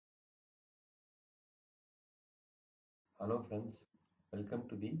Hello friends, welcome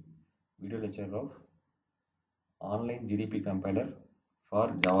to the video lecture of online GDP compiler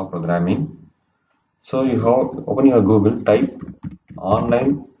for Java programming. So you have open your Google, type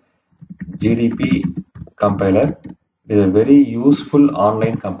online GDP compiler. It is a very useful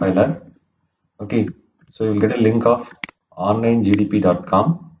online compiler. Okay, so you'll get a link of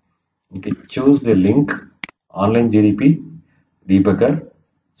onlinegdp.com. You can choose the link online GDP debugger.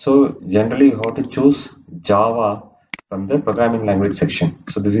 So generally you have to choose Java from the programming language section.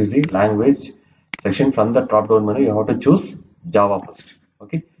 So this is the language section. From the drop down menu you have to choose Java first.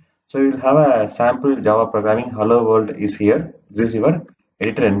 Okay, so you'll have a sample Java programming. Hello world is here. This is your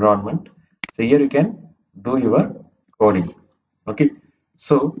editor environment. So here you can do your coding. Okay,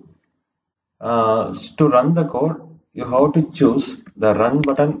 so to run the code, you have to choose the run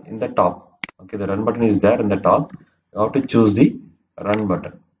button in the top. Okay, the run button is there in the top. You have to choose the run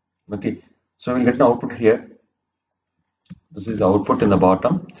button. Okay, so we'll get an output here. This is output in the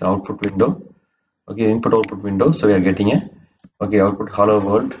bottom. It's an output window. Okay, input output window. So we are getting a output hello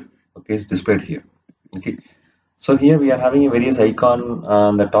world. Okay, it's displayed here. Okay, so here we are having a various icon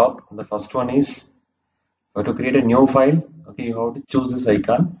on the top. The first one is to create a new file. Okay, you have to choose this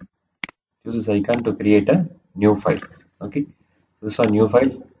icon. Use this icon to create a new file. Okay, this one new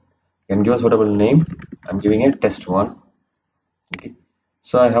file. You can give a suitable name. I'm giving a test1. Okay,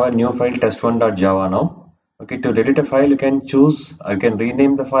 so I have a new file test1.java now. Okay, to delete a file, you can choose. I can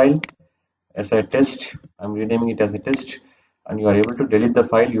rename the file as a test. I'm renaming it as a test, and you are able to delete the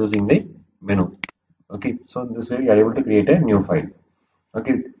file using the menu. Okay, so this way you are able to create a new file.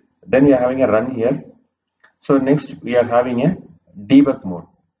 Okay, then we are having a run here. So next we are having a debug mode.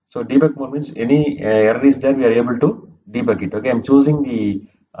 So debug mode means any error is there, we are able to debug it. Okay, I'm choosing the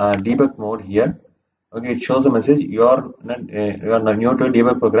debug mode here. Okay, it shows a message you are not new to a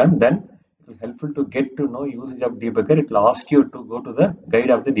debug program. Then it is helpful to get to know usage of debugger. It will ask you to go to the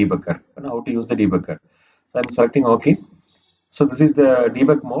guide of the debugger and how to use the debugger. So I'm selecting OK. So this is the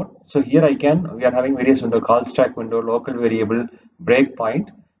debug mode. So here we are having various window, call stack window, local variable,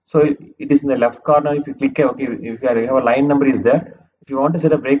 breakpoint. So it is in the left corner. If you click, okay, if you have a line number is there. If you want to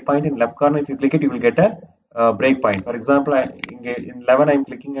set a breakpoint in left corner, if you click it, you will get a breakpoint. For example, in 11, I'm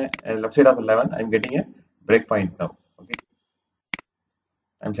clicking left side of 11. I'm getting a breakpoint now. Okay,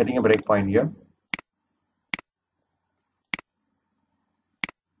 I'm setting a breakpoint here.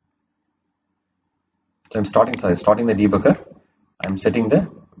 So I'm starting the debugger. I'm setting the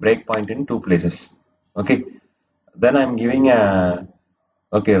breakpoint in 2 places. Okay, then I'm giving a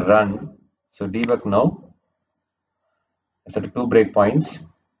run. So debug now. I set 2 breakpoints.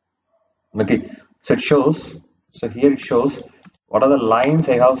 Okay, so it shows. So here it shows what are the lines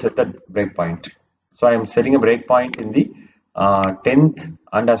I have set that breakpoint. So I am setting a breakpoint in the 10th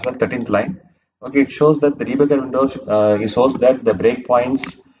and as well 13th line. Okay, it shows that the debugger window it shows that the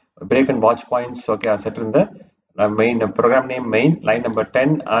breakpoints, break and watch points, okay, are set in the main program name main line number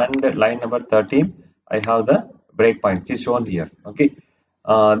 10 and line number 13. I have the breakpoint is shown here. Okay,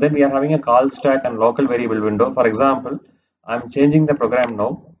 then we are having a call stack and local variable window. For example, I'm changing the program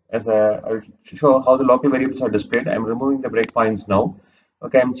now. I'll show how the local variables are displayed. I'm removing the breakpoints now.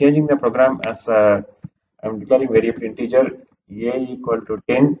 Okay, I'm changing the program as I'm declaring variable integer a equal to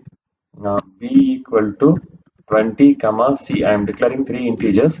 10, b equal to 20, comma c. I'm declaring 3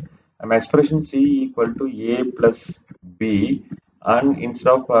 integers. I'm expression c equal to a plus b, and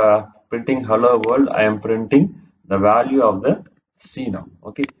instead of printing hello world, I am printing the value of the c now.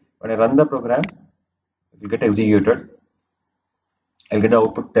 Okay, when I run the program, it will get executed. I'll get the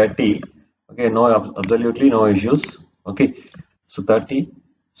output 30. Okay, no, absolutely no issues. Okay, so 30.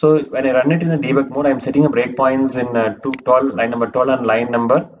 So when I run it in a debug mode, I'm setting a breakpoints in 12, line number 12 and line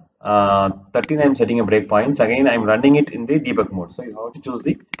number 13. I'm setting a breakpoints. Again, I'm running it in the debug mode. So you have to choose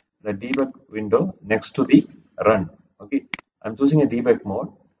the debug window next to the run. Okay, I'm choosing a debug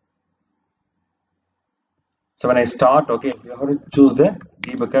mode. So when I start, okay, you have to choose the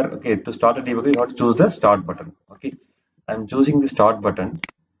debugger. Okay, to start a debugger, you have to choose the start button. Okay, I'm choosing the start button.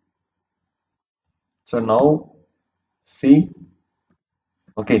 So now see,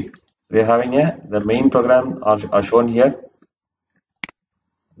 okay, we are having the main program are shown here.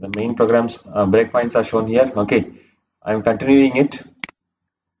 The main programs breakpoints are shown here. Okay, I'm continuing it.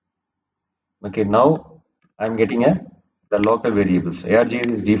 Okay, now I'm getting the local variables. ARGS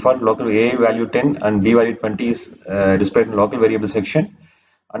is default, local A value 10 and B value 20 is displayed in local variable section,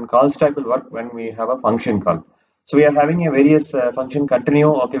 and call stack will work when we have a function call. So we are having a various function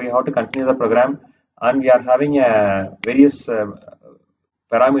continue. Okay, we have to continue the program, and we are having various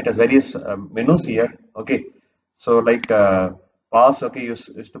parameters, various menus here. Okay, so like pass, okay,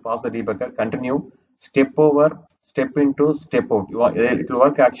 used to pass the debugger, continue, step over, step into, step out. It will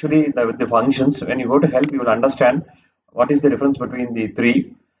work actually with the functions. When you go to help, you will understand what is the difference between the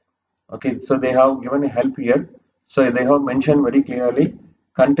three. Okay, so they have given a help here. So they have mentioned very clearly,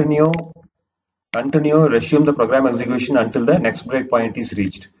 resume the program execution until the next breakpoint is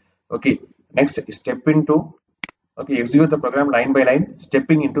reached. Okay, next step into, okay, execute the program line by line,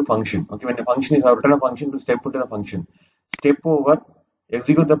 stepping into function. Okay, when the function is return a function to step into the function. Step over,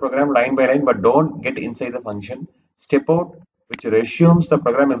 execute the program line by line, but don't get inside the function. Step out, which resumes the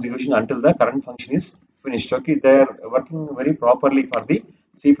program execution until the current function is finished. Okay, they are working very properly for the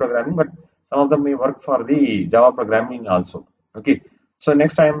C programming, but some of them may work for the Java programming also. Okay, so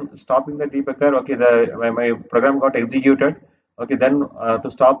next I am stopping the debugger. Okay, my program got executed. Okay, then to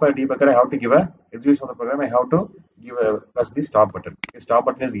stop a debugger, I have to give a execution of the program. I have to press the stop button. Okay, stop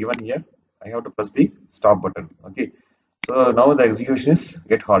button is given here. I have to press the stop button. Okay, so now the execution is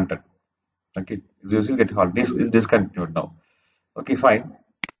get halted. Okay, execution get halted. This is discontinued now. Okay, fine.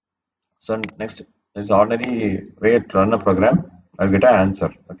 So next is ordinary way to run a program. I'll get an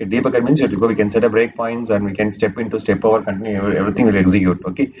answer. Okay, debugger means we can set a breakpoints and we can step into, step over, continue, everything will execute.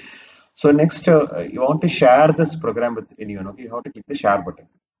 Okay. So next, you want to share this program with anyone. Okay, you have to click the share button.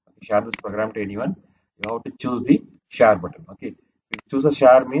 Okay, share this program to anyone. You have to choose the share button. Okay, if you choose a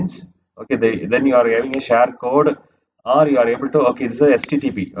share means, okay, then you are having a share code, or you are able to, okay, this is a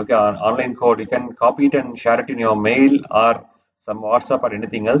HTTP. Okay, online code. You can copy it and share it in your mail or some WhatsApp or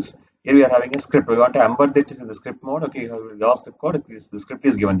anything else. Here we are having a script. We want to embed it in the script mode. Okay, you have the script code. The script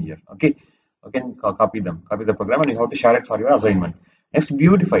is given here. Okay, you can copy the program, and you have to share it for your assignment. Next,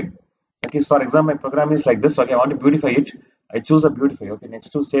 beautify. Okay, so for example, my program is like this. Okay, I want to beautify it. I choose a beautify. Okay, next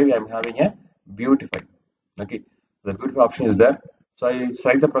to save, I'm having a beautify. Okay, the beautify option is there. So I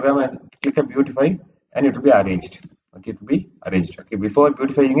select the program and click a beautify, and it will be arranged. Okay, it will be arranged. Okay, before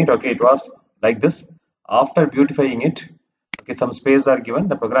beautifying it, okay, it was like this. After beautifying it, okay, some space are given.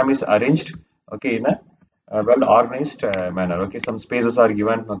 The program is arranged. Okay, in a well organized manner. Okay, some spaces are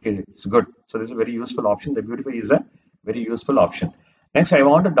given. Okay, it's good. So this is a very useful option. The beautify is a very useful option. Next, I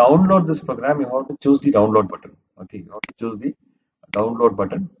want to download this program. You have to choose the download button. Okay, you have to choose the download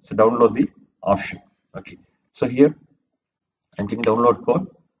button. So download the option. Okay, so here I'm clicking download code.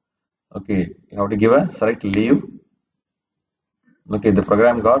 Okay, you have to give a select leave. Okay, the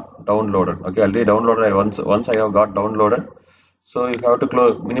program got downloaded. Okay, already downloaded. Once I have got downloaded. So you have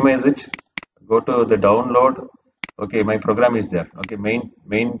to minimize it. Go to the download. Okay, my program is there. Okay,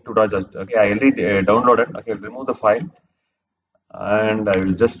 main to just. Okay, I already downloaded. Okay, I'll remove the file, and I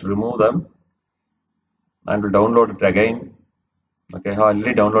will just remove them and will download it again. Okay, I have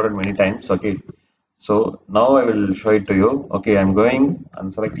already downloaded many times. Okay, so now I will show it to you. Okay, I'm going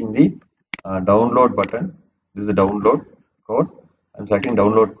and selecting the download button. This is the download code. I'm selecting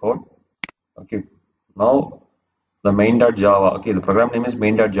download code. Okay, now the main.java. Okay, the program name is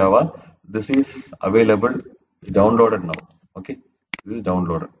main.java. This is available, downloaded now. Okay, this is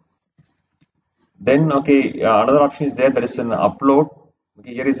downloaded. Then, okay, another option is there. There is an upload.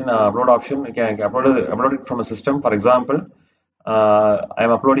 Okay, here is an upload option. You can upload it from a system. For example, I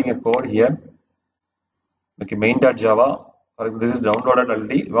am uploading a code here. Okay, main.java. This is downloaded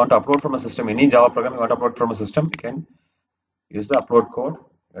already. You want to upload from a system. Any Java program you want to upload from a system, you can use the upload code.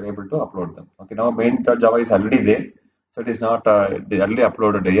 You are able to upload them. Okay, now main.java is already there, so it is not already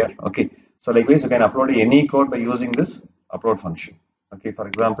uploaded here. Okay, so likewise you can upload any code by using this upload function. Okay, for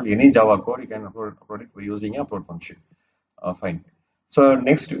example, any Java code you can upload it by using a upload function. Fine. So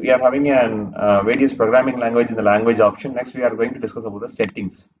next we are having an various programming language in the language option. Next we are going to discuss about the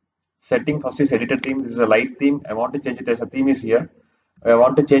settings. Setting first is editor theme. This is a light theme. I want to change it as a theme is here. I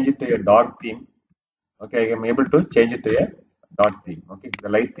want to change it to a dark theme. Okay, I am able to change it to a dark theme. Okay, the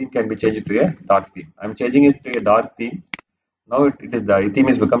light theme can be changed to a dark theme. I am changing it to a dark theme. Now it is the theme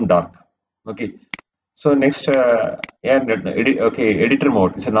is become dark. Okay, so next editor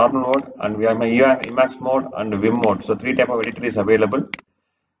mode. It's a normal mode, and we have my Emacs mode and Vim mode. So 3 type of editor is available.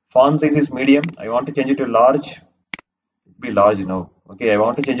 Font size is medium. I want to change it to large. Be large now. Okay, I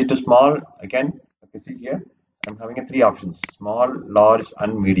want to change it to small. I can. Okay, see here. I'm having a 3 options: small, large,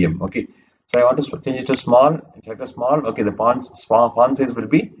 and medium. Okay, so I want to change it to small. Select a small. Okay, the font size will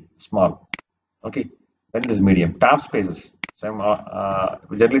be small. Okay, then it is medium. Tab spaces. So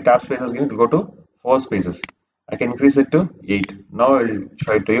I'm generally tab spaces given to go to 4 spaces. I can increase it to 8. Now I will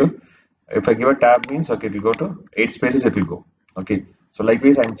show it to you. If I give a tab means, okay, it will go to 8 spaces. It will go. Okay, so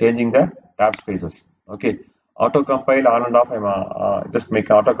likewise I'm changing the tab spaces. Okay, auto compile on and off. I'm just make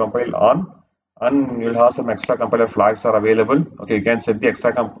auto compile on, and you'll have some extra compiler flags are available. Okay, you can set the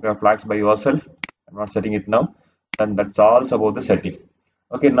extra flags by yourself. I'm not setting it now. And that's all about the setting.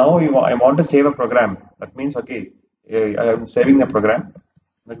 Okay, now I want to save a program. That means, okay, I am saving the program.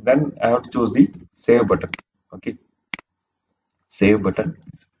 But then I have to choose the save button. Okay, save button.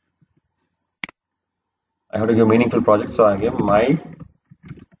 I have to give meaningful project. So I give my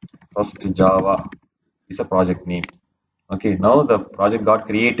first Java is a project name. Okay, now the project got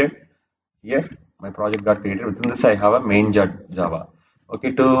created. Here, my project got created. Within this, I have a main Java.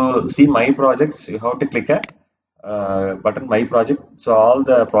 Okay, to see my projects, you have to click a button My Project. So all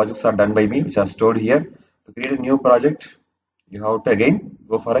the projects are done by me, which are stored here. To create a new project, you have to again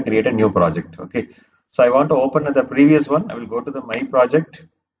go for a create a new project. Okay, so I want to open the previous one. I will go to the My Project.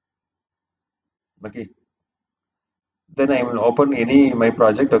 Okay, then I will open any my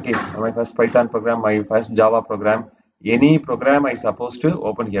project. Okay, my first Python program, my first Java program, any program I supposed to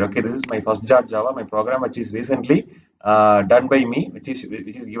open here. Okay, this is my first Java, my program which is recently done by me, which is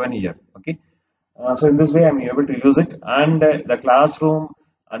given here. Okay, so in this way I'm able to use it, and the classroom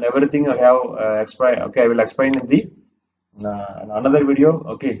and everything I have explain. Okay, I will explain in the in another video.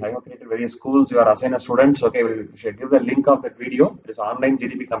 Okay, I have created various schools. You are assigned as students. Okay, we will give the link of that video. It is online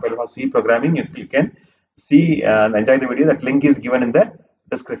GDP compiler for C programming. You can see and enjoy the video. That link is given in the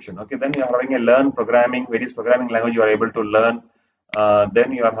description. Okay, then you are having a learn programming, various programming language you are able to learn.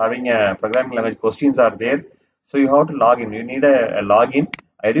 Then you are having a programming language questions are there. So you have to log in. You need a login.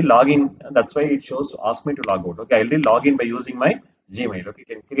 I already log in. That's why it shows ask me to log out. Okay, I already log in by using my Gmail. Okay,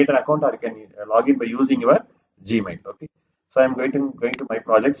 you can create an account or you can log in by using your Gmail. Okay, so I'm going to my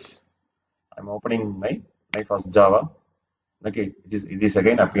projects. I'm opening my first Java. Okay, it is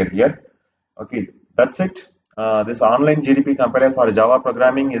again appear here. Okay, that's it. This online GDP compiler for Java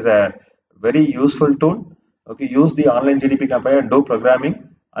programming is a very useful tool. Okay, use the online GDP compiler, do programming,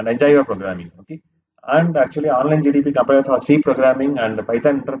 and enjoy your programming. Okay, and actually online GDP compiler for C programming and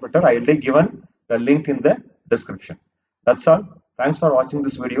Python interpreter, I will be given the link in the description. That's all. Thanks for watching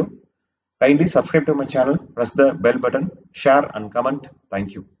this video. Kindly subscribe to my channel, press the bell button, share and comment.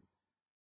 Thank you.